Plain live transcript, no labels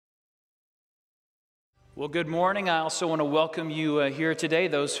Well, good morning. I also want to welcome you here today,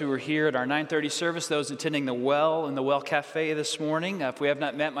 those who are here at our 9:30 service, those attending the Well and the Well Cafe this morning. If we have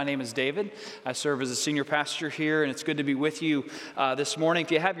not met, my name is David. I serve as a senior pastor here, and it's good to be with you this morning.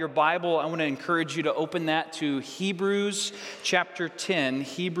 If you have your Bible, I want to encourage you to open that to Hebrews chapter 10.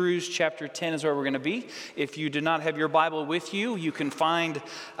 Hebrews chapter 10 is where we're going to be. If you do not have your Bible with you, you can find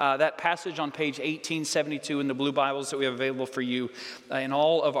that passage on page 1872 in the blue Bibles that we have available for you in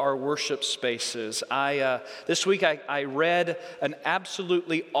all of our worship spaces. This week I read an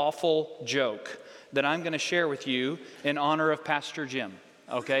absolutely awful joke that I'm going to share with you in honor of Pastor Jim.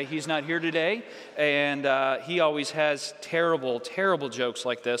 Okay, he's not here today, and he always has terrible jokes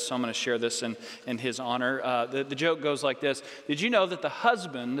like this, so I'm going to share this in his honor. The joke goes like this. Did you know that the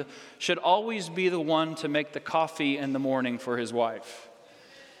husband should always be the one to make the coffee in the morning for his wife?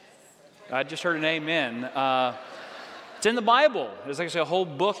 I just heard an amen. It's in the Bible. There's actually a whole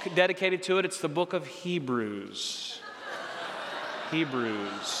book dedicated to it. It's the book of Hebrews.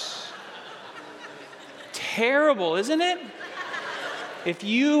 Hebrews. Terrible, isn't it? If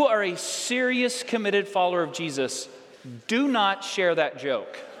you are a serious, committed follower of Jesus, do not share that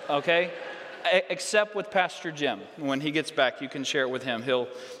joke, okay? Except with Pastor Jim. When he gets back, you can share it with him.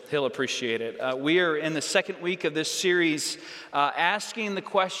 He'll appreciate it. We are in the second week of this series asking the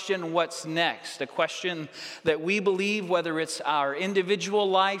question, what's next? A question that we believe, whether it's our individual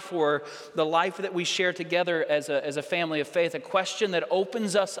life or the life that we share together as a family of faith, a question that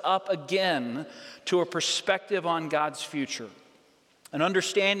opens us up again to a perspective on God's future. An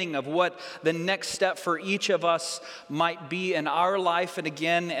understanding of what the next step for each of us might be in our life and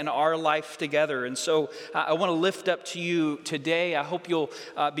again in our life together. And so I want to lift up to you today. I hope you'll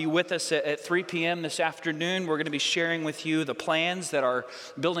be with us at 3 p.m. this afternoon. We're going to be sharing with you the plans that our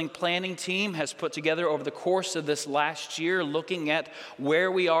building planning team has put together over the course of this last year, looking at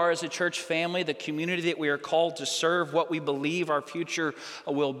where we are as a church family, the community that we are called to serve, what we believe our future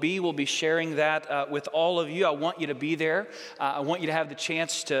will be. We'll be sharing that with all of you. I want you to be there. I want you to have the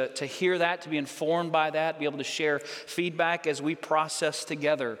chance to hear that, to be informed by that, be able to share feedback as we process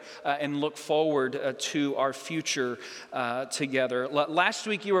together and look forward to our future together. Last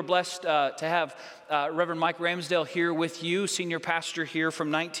week you were blessed to have Reverend Mike Ramsdale here with you, senior pastor here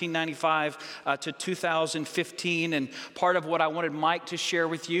from 1995 to 2015. And part of what I wanted Mike to share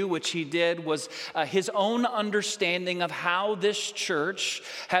with you, which he did, was his own understanding of how this church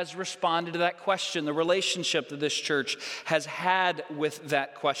has responded to that question, the relationship that this church has had with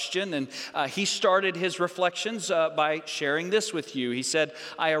that question. And he started his reflections by sharing this with you. He said,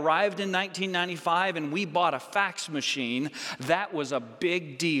 I arrived in 1995 and we bought a fax machine. That was a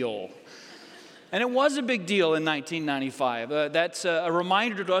big deal. And it was a big deal in 1995. That's a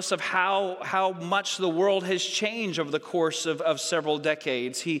reminder to us of how much the world has changed over the course of several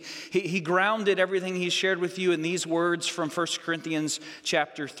decades. He grounded everything he shared with you in these words from 1 Corinthians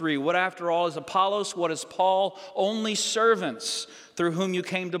chapter 3. What after all is Apollos? What is Paul? Only servants through whom you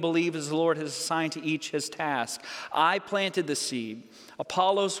came to believe, as the Lord has assigned to each his task. I planted the seed.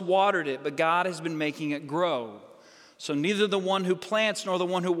 Apollos watered it, but God has been making it grow. So neither the one who plants nor the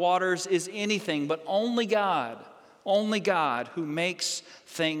one who waters is anything, but only God who makes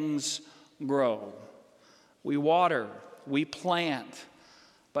things grow. We water, we plant,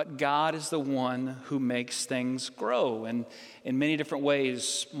 but God is the one who makes things grow. And in many different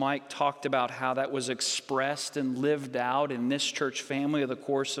ways, Mike talked about how that was expressed and lived out in this church family over the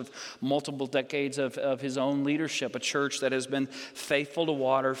course of multiple decades of his own leadership, a church that has been faithful to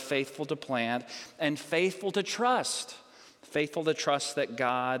water, faithful to plant, and faithful to trust that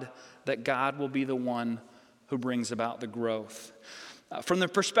God will be the one who brings about the growth. From the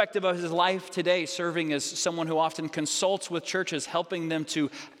perspective of his life today, serving as someone who often consults with churches, helping them to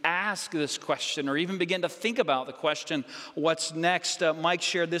ask this question or even begin to think about the question, what's next? Mike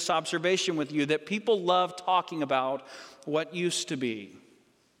shared this observation with you, that people love talking about what used to be.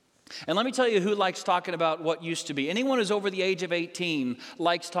 And let me tell you who likes talking about what used to be. Anyone who's over the age of 18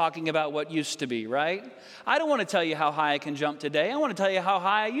 likes talking about what used to be, right? I don't want to tell you how high I can jump today. I want to tell you how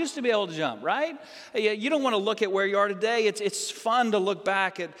high I used to be able to jump, right? You don't want to look at where you are today. It's fun to look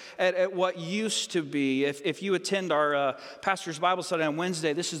back at what used to be. If you attend our pastor's Bible study on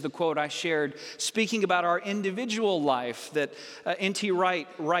Wednesday, this is the quote I shared, speaking about our individual life, that N.T. Wright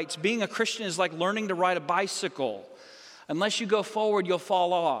writes, being a Christian is like learning to ride a bicycle. Unless you go forward, you'll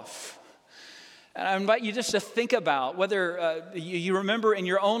fall off. And I invite you just to think about whether you remember in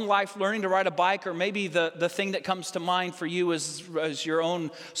your own life learning to ride a bike, or maybe the thing that comes to mind for you is your own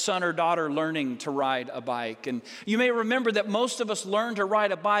son or daughter learning to ride a bike. And you may remember that most of us learn to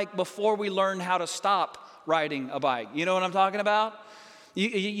ride a bike before we learn how to stop riding a bike. You know what I'm talking about?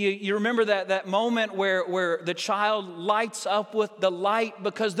 You remember that moment where the child lights up with the light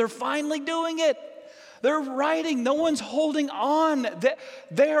because they're finally doing it. They're writing. No one's holding on.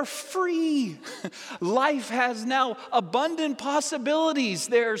 They're free. Life has now abundant possibilities.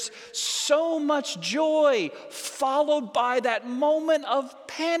 There's so much joy followed by that moment of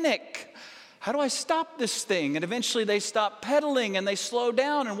panic. How do I stop this thing? And eventually they stop pedaling and they slow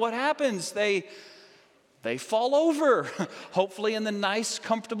down. And what happens? They fall over, hopefully in the nice,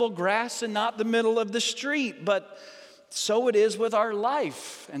 comfortable grass and not the middle of the street. But so it is with our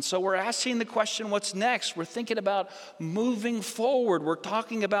life. And so we're asking the question, what's next? We're thinking about moving forward. We're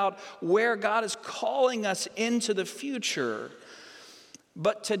talking about where God is calling us into the future.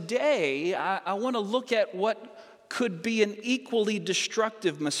 But today, I want to look at what could be an equally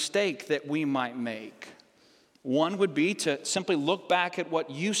destructive mistake that we might make. One would be to simply look back at what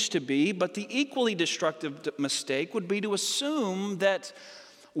used to be, but the equally destructive mistake would be to assume that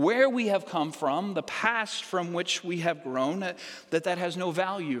where we have come from, the past from which we have grown, that has no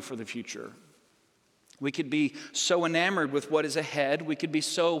value for the future. We could be so enamored with what is ahead, we could be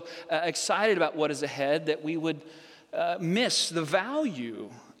so excited about what is ahead that we would miss the value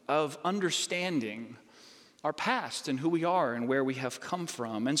of understanding our past and who we are and where we have come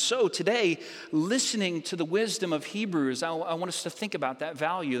from. And so today, listening to the wisdom of Hebrews, I want us to think about that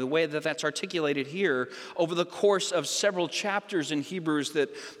value, the way that that's articulated here over the course of several chapters in Hebrews that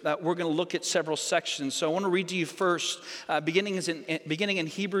we're going to look at several sections. So I want to read to you first, beginning in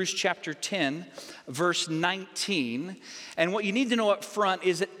Hebrews chapter 10, verse 19. And what you need to know up front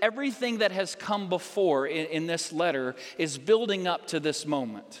is that everything that has come before in this letter is building up to this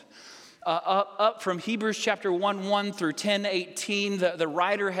moment. Up from Hebrews chapter 1:1 through 10:18, the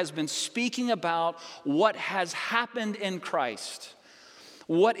writer has been speaking about what has happened in Christ,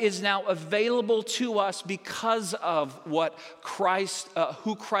 what is now available to us because of what Christ,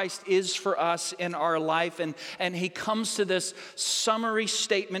 who Christ is for us in our life. And he comes to this summary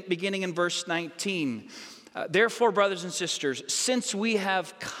statement beginning in verse 19. Therefore, brothers and sisters, since we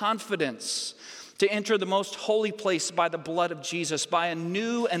have confidence to enter the most holy place by the blood of Jesus, by a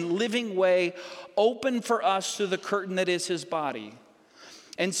new and living way open for us through the curtain that is his body.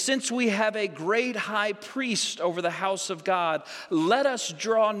 And since we have a great high priest over the house of God, let us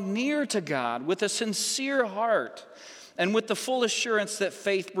draw near to God with a sincere heart and with the full assurance that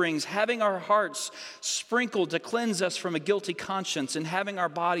faith brings, having our hearts sprinkled to cleanse us from a guilty conscience and having our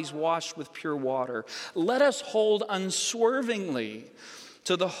bodies washed with pure water. Let us hold unswervingly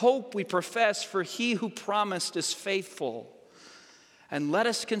to the hope we profess, for he who promised is faithful. And let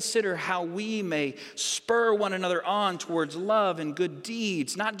us consider how we may spur one another on towards love and good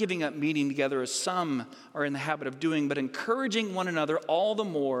deeds, not giving up meeting together as some are in the habit of doing, but encouraging one another all the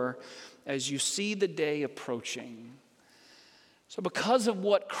more as you see the day approaching. So because of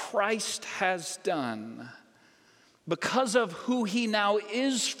what Christ has done, because of who he now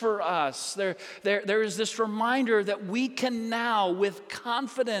is for us, there is this reminder that we can now, with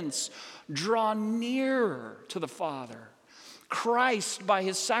confidence, draw nearer to the Father. Christ, by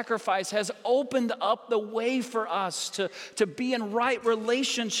his sacrifice, has opened up the way for us to be in right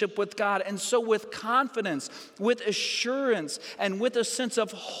relationship with God. And so with confidence, with assurance, and with a sense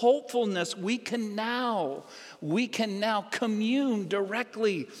of hopefulness, we can now commune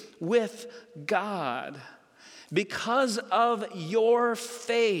directly with God. Because of your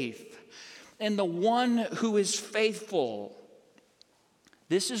faith in the one who is faithful,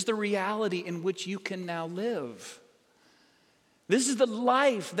 this is the reality in which you can now live. This is the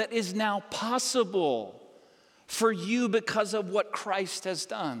life that is now possible for you because of what Christ has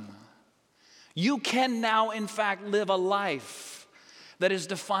done. You can now, in fact, live a life that is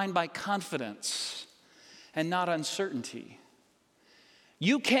defined by confidence and not uncertainty.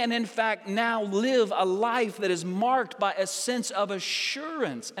 You can, in fact, now live a life that is marked by a sense of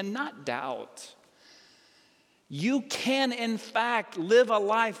assurance and not doubt. You can, in fact, live a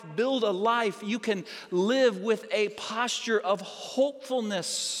life, build a life. You can live with a posture of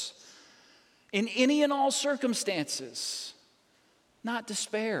hopefulness in any and all circumstances, not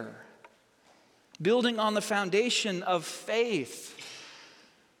despair. Building on the foundation of faith,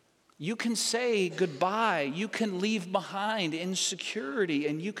 you can say goodbye. You can leave behind insecurity,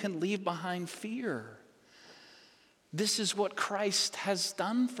 and you can leave behind fear. This is what Christ has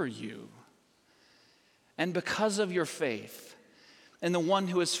done for you. And because of your faith in the one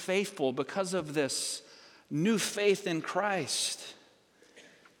who is faithful, because of this new faith in Christ,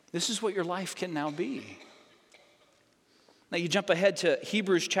 this is what your life can now be. Now you jump ahead to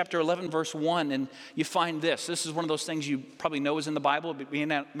Hebrews chapter 11, verse 1, and you find this. This is one of those things you probably know is in the Bible, but you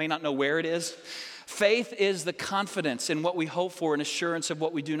may not know where it is. Faith is the confidence in what we hope for and assurance of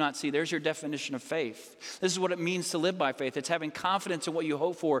what we do not see. There's your definition of faith. This is what it means to live by faith. It's having confidence in what you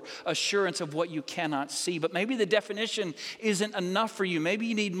hope for, assurance of what you cannot see. But maybe the definition isn't enough for you. Maybe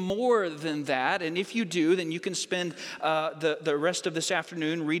you need more than that. And if you do, then you can spend the rest of this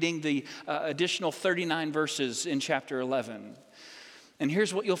afternoon reading the additional 39 verses in chapter 11. And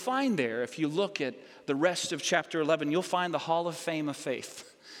here's what you'll find there. If you look at the rest of chapter 11, you'll find the Hall of Fame of faith.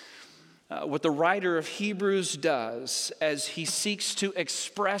 What the writer of Hebrews does as he seeks to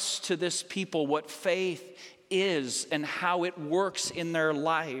express to this people what faith is and how it works in their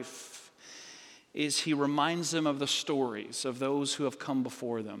life is he reminds them of the stories of those who have come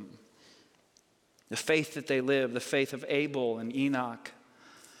before them. The faith that they live, the faith of Abel and Enoch,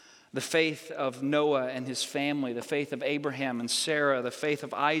 the faith of Noah and his family, the faith of Abraham and Sarah, the faith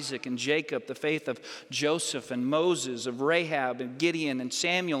of Isaac and Jacob, the faith of Joseph and Moses, of Rahab and Gideon and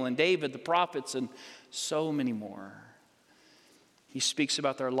Samuel and David, the prophets, and so many more. He speaks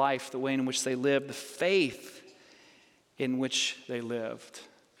about their life, the way in which they lived, the faith in which they lived.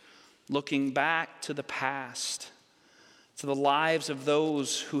 Looking back to the past, to the lives of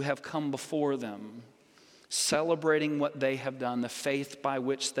those who have come before them, celebrating what they have done, the faith by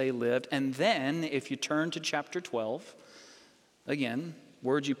which they lived. And then, if you turn to chapter 12, again,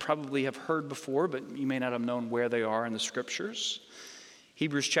 words you probably have heard before, but you may not have known where they are in the scriptures.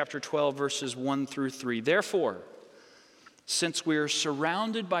 Hebrews chapter 12, verses 1 through 3. Therefore, since we are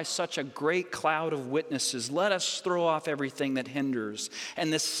surrounded by such a great cloud of witnesses, let us throw off everything that hinders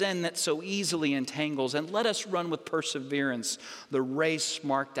and the sin that so easily entangles, and let us run with perseverance the race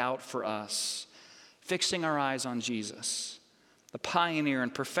marked out for us, fixing our eyes on Jesus, the pioneer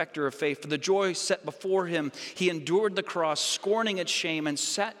and perfecter of faith. For the joy set before him, he endured the cross, scorning its shame, and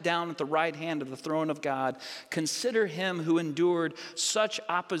sat down at the right hand of the throne of God. Consider him who endured such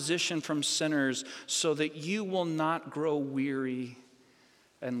opposition from sinners, so that you will not grow weary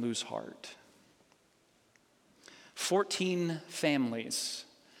and lose heart. 14 families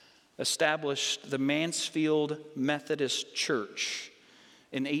established the Mansfield Methodist Church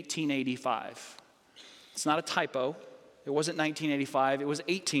in 1885. It's not a typo. It wasn't 1985. It was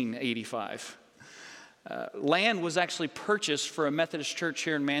 1885. Land was actually purchased for a Methodist church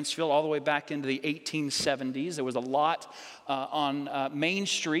here in Mansfield all the way back into the 1870s. There was a lot on Main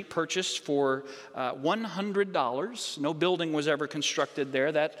Street purchased for $100. No building was ever constructed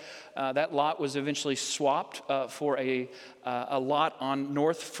there. That lot was eventually swapped for a lot on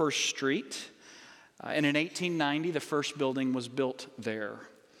North First Street. And in 1890, the first building was built there.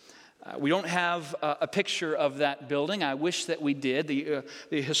 We don't have a picture of that building. I wish that we did.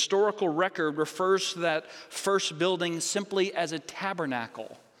 The historical record refers to that first building simply as a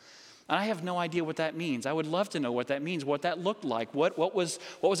tabernacle. And I have no idea what that means. I would love to know what that means, what that looked like. What was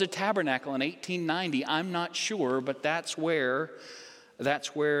a tabernacle in 1890? I'm not sure, but that's where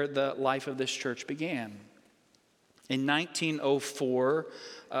the life of this church began. In 1904,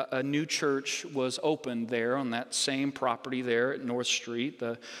 a new church was opened there on that same property there at North Street.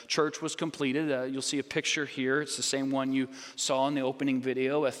 The church was completed. You'll see a picture here. It's the same one you saw in the opening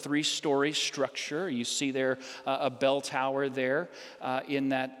video, a 3-story structure. You see there a bell tower there in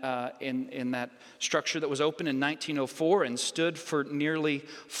that structure that was opened in 1904 and stood for nearly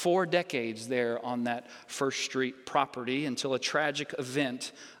 4 decades there on that First Street property until a tragic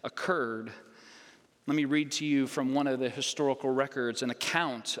event occurred. Let me read to you from one of the historical records an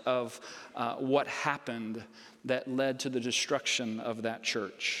account of what happened that led to the destruction of that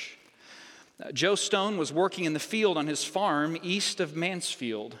church. Joe Stone was working in the field on his farm east of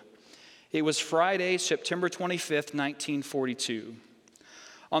Mansfield. It was Friday, September 25th, 1942.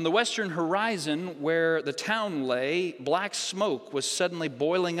 On the western horizon where the town lay, black smoke was suddenly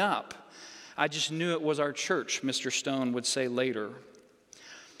boiling up. I just knew it was our church, Mr. Stone would say later.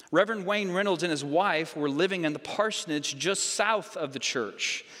 Reverend Wayne Reynolds and his wife were living in the parsonage just south of the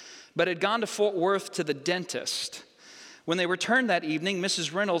church, but had gone to Fort Worth to the dentist. When they returned that evening,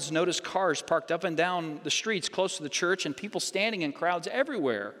 Mrs. Reynolds noticed cars parked up and down the streets close to the church and people standing in crowds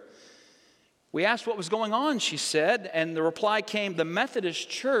everywhere. We asked what was going on, she said, and the reply came, "The Methodist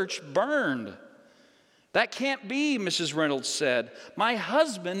church burned." "That can't be," Mrs. Reynolds said. "My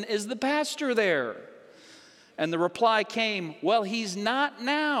husband is the pastor there." And the reply came, "Well, he's not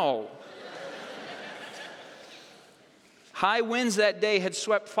now." High winds that day had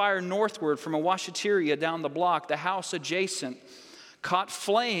swept fire northward from a washateria down the block. The house adjacent caught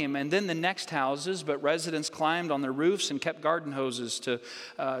flame, and then the next houses, but residents climbed on their roofs and kept garden hoses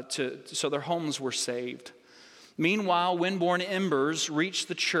so their homes were saved. Meanwhile, windborne embers reached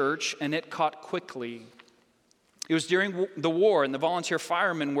the church, and it caught quickly. It was during the war, and the volunteer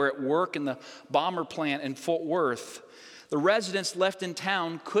firemen were at work in the bomber plant in Fort Worth. The residents left in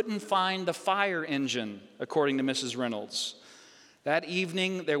town couldn't find the fire engine, according to Mrs. Reynolds. That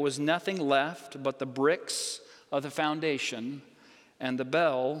evening, there was nothing left but the bricks of the foundation and the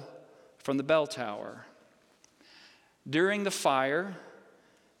bell from the bell tower. During the fire,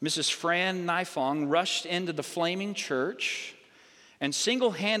 Mrs. Fran Nifong rushed into the flaming church and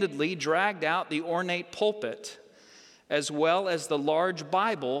single-handedly dragged out the ornate pulpit, as well as the large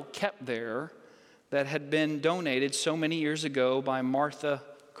Bible kept there that had been donated so many years ago by Martha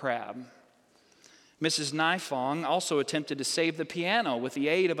Crabb. Mrs. Nifong also attempted to save the piano with the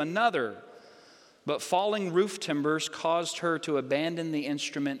aid of another, but falling roof timbers caused her to abandon the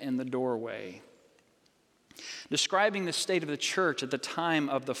instrument in the doorway. Describing the state of the church at the time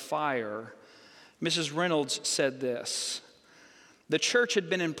of the fire, Mrs. Reynolds said this: "The church had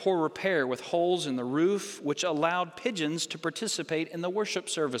been in poor repair with holes in the roof which allowed pigeons to participate in the worship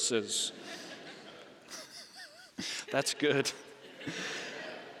services." That's good.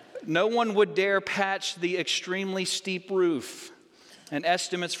 No one would dare patch the extremely steep roof, and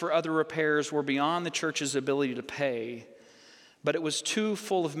estimates for other repairs were beyond the church's ability to pay, but it was too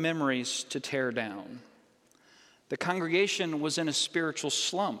full of memories to tear down. The congregation was in a spiritual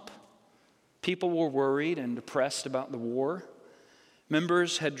slump. People were worried and depressed about the war.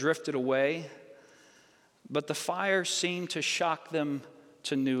 Members had drifted away, but the fire seemed to shock them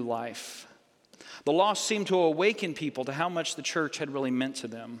to new life. The loss seemed to awaken people to how much the church had really meant to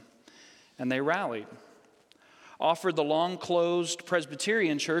them, and they rallied. Offered the long-closed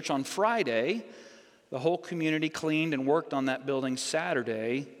Presbyterian church on Friday, the whole community cleaned and worked on that building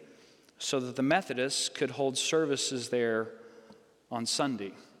Saturday so that the Methodists could hold services there on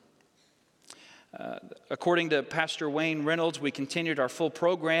Sunday. According to Pastor Wayne Reynolds, we continued our full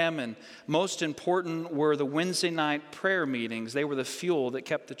program, and most important were the Wednesday night prayer meetings. They were the fuel that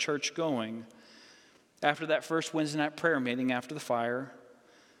kept the church going. After that first Wednesday night prayer meeting after the fire,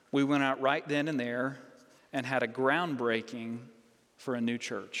 we went out right then and there and had a groundbreaking for a new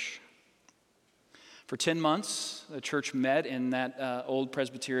church. For 10 months, the church met in that old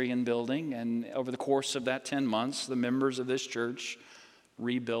Presbyterian building, and over the course of that 10 months, the members of this church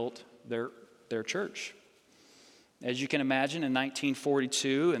rebuilt their church. As you can imagine, in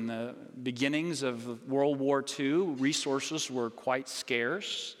 1942, in the beginnings of World War II, resources were quite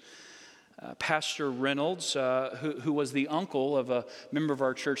scarce. Pastor Reynolds, who was the uncle of a member of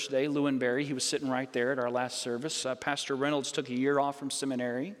our church today, Lewin Berry, he was sitting right there at our last service. Pastor Reynolds took a year off from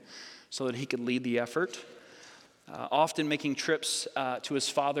seminary so that he could lead the effort, often making trips to his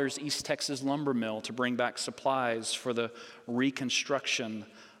father's East Texas lumber mill to bring back supplies for the reconstruction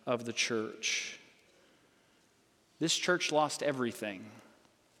of the church. This church lost everything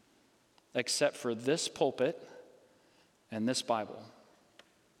except for this pulpit and this Bible.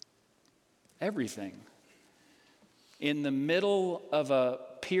 Everything. In the middle of a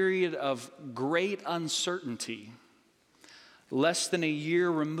period of great uncertainty, less than a year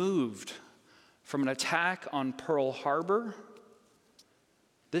removed from an attack on Pearl Harbor,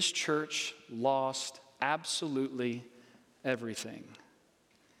 this church lost absolutely everything.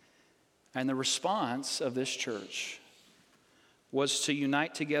 And the response of this church was to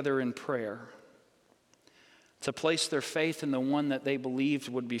unite together in prayer, to place their faith in the one that they believed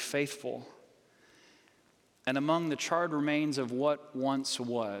would be faithful. And among the charred remains of what once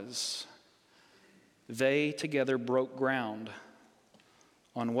was, they together broke ground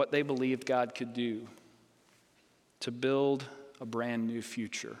on what they believed God could do to build a brand new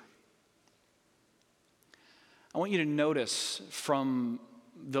future. I want you to notice from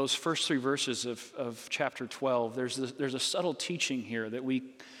those first 3 verses of chapter 12, there's a subtle teaching here that we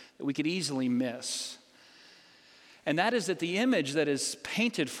could easily miss. And that is that the image that is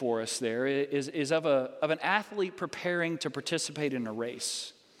painted for us there is of an athlete preparing to participate in a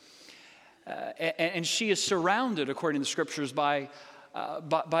race. And she is surrounded, according to the scriptures, by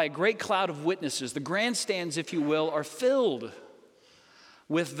a great cloud of witnesses. The grandstands, if you will, are filled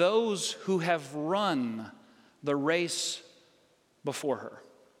with those who have run the race before her.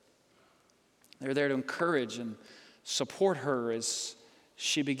 They're there to encourage and support her as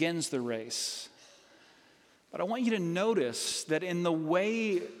she begins the race. But I want you to notice that in the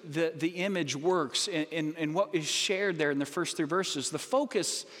way that the image works, in what is shared there in the first 3 verses, the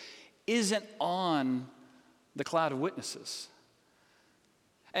focus isn't on the cloud of witnesses.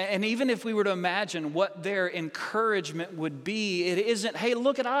 And even if we were to imagine what their encouragement would be, it isn't, hey,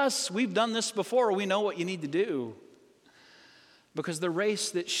 look at us, we've done this before, we know what you need to do. Because the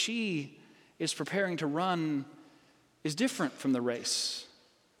race that she is preparing to run is different from the race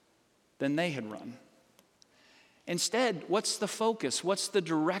than they had run. Instead, what's the focus? What's the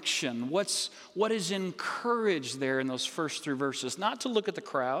direction? What is encouraged there in those first 3 verses? Not to look at the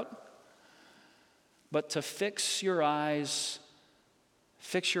crowd, but to fix your eyes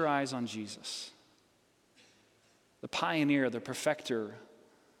on Jesus, the pioneer, the perfecter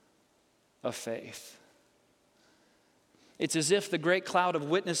of faith. It's as if the great cloud of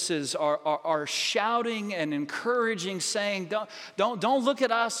witnesses are shouting and encouraging, saying, don't look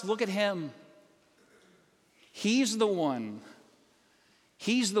at us, look at him. He's the one.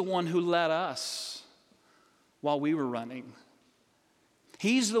 He's the one who led us while we were running.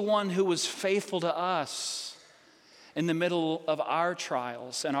 He's the one who was faithful to us in the middle of our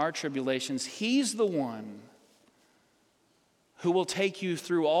trials and our tribulations. He's the one who will take you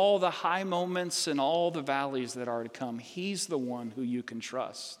through all the high moments and all the valleys that are to come. He's the one who you can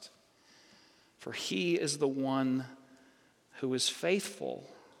trust, for he is the one who is faithful.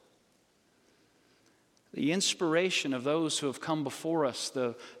 The inspiration of those who have come before us,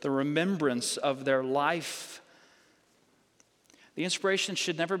 the remembrance of their life, the inspiration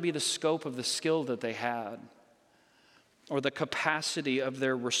should never be the scope of the skill that they had or the capacity of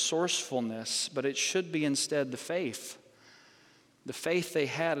their resourcefulness, but it should be instead the faith they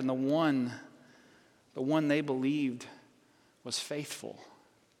had in the one they believed was faithful.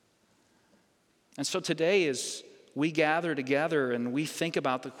 And so today, as we gather together and we think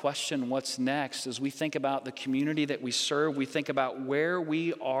about the question, what's next? As we think about the community that we serve, we think about where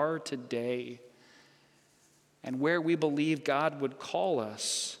we are today and where we believe God would call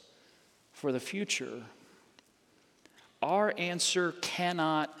us for the future. Our answer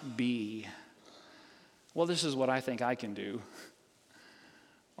cannot be, well, this is what I think I can do,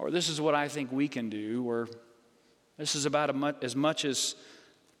 or this is what I think we can do, or this is about as much as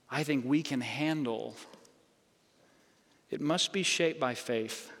I think we can handle. It must be shaped by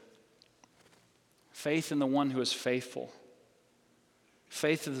faith. Faith in the one who is faithful.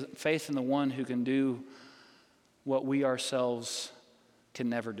 Faith in the one who can do what we ourselves can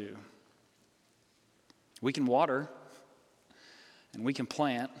never do. We can water and we can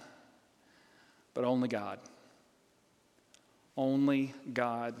plant, but only God. Only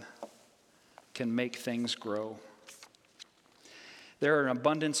God can make things grow. There are an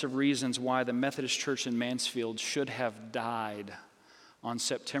abundance of reasons why the Methodist Church in Mansfield should have died on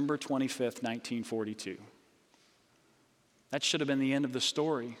September 25th, 1942. That should have been the end of the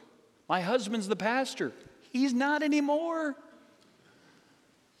story. My husband's the pastor. He's not anymore.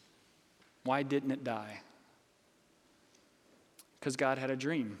 Why didn't it die? Because God had a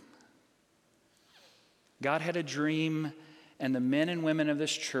dream. God had a dream, and the men and women of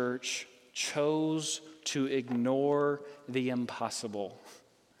this church chose to ignore the impossible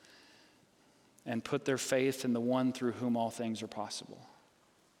and put their faith in the one through whom all things are possible.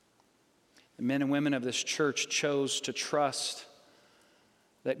 The men and women of this church chose to trust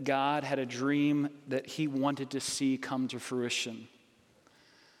that God had a dream that he wanted to see come to fruition.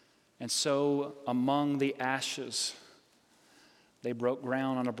 And so, among the ashes, they broke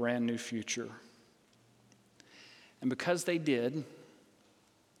ground on a brand new future. And because they did,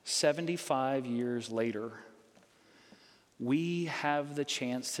 75 years later, we have the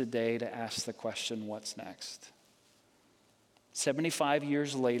chance today to ask the question, what's next? 75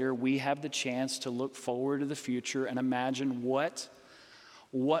 years later, we have the chance to look forward to the future and imagine what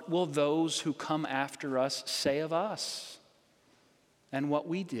will those who come after us say of us and what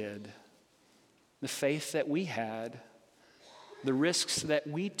we did, the faith that we had, the risks that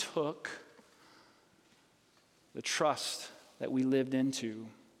we took, the trust that we lived into,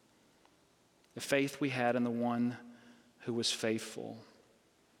 the faith we had in the one who was faithful.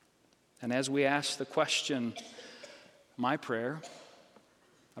 And as we ask the question, my prayer,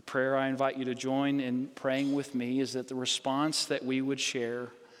 a prayer I invite you to join in praying with me, is that the response that we would share,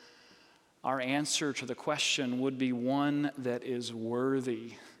 our answer to the question, would be one that is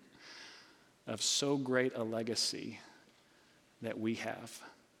worthy of so great a legacy that we have.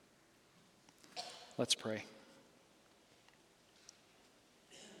 Let's pray.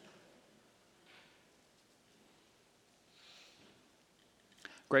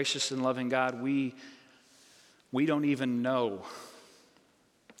 Gracious and loving God, we don't even know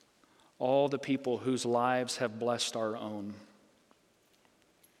all the people whose lives have blessed our own.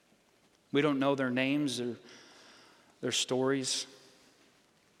 We don't know their names or their stories.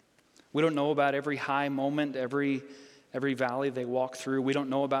 We don't know about every high moment, every valley they walk through. We don't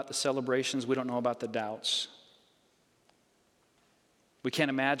know about the celebrations. We don't know about the doubts. We can't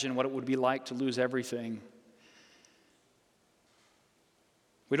imagine what it would be like to lose everything.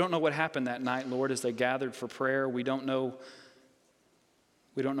 We don't know what happened that night, Lord, as they gathered for prayer. We don't know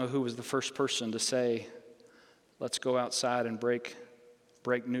who was the first person to say, let's go outside and break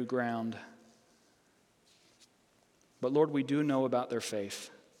new ground. But Lord, we do know about their faith.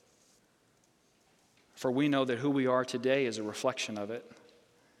 For we know that who we are today is a reflection of it.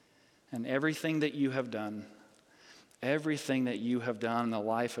 And everything that you have done in the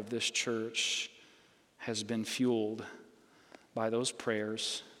life of this church has been fueled by those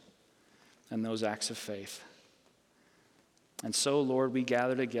prayers and those acts of faith. And so, Lord, we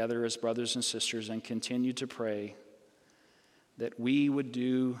gather together as brothers and sisters and continue to pray that we would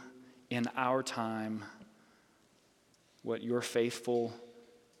do in our time what your faithful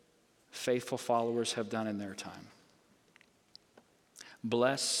followers have done in their time.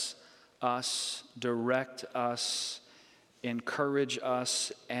 Bless us, direct us, encourage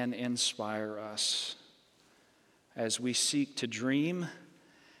us, and inspire us as we seek to dream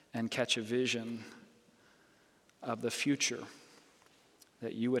and catch a vision of the future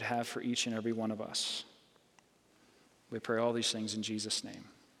that you would have for each and every one of us. We pray all these things in Jesus' name.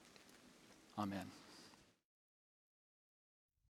 Amen.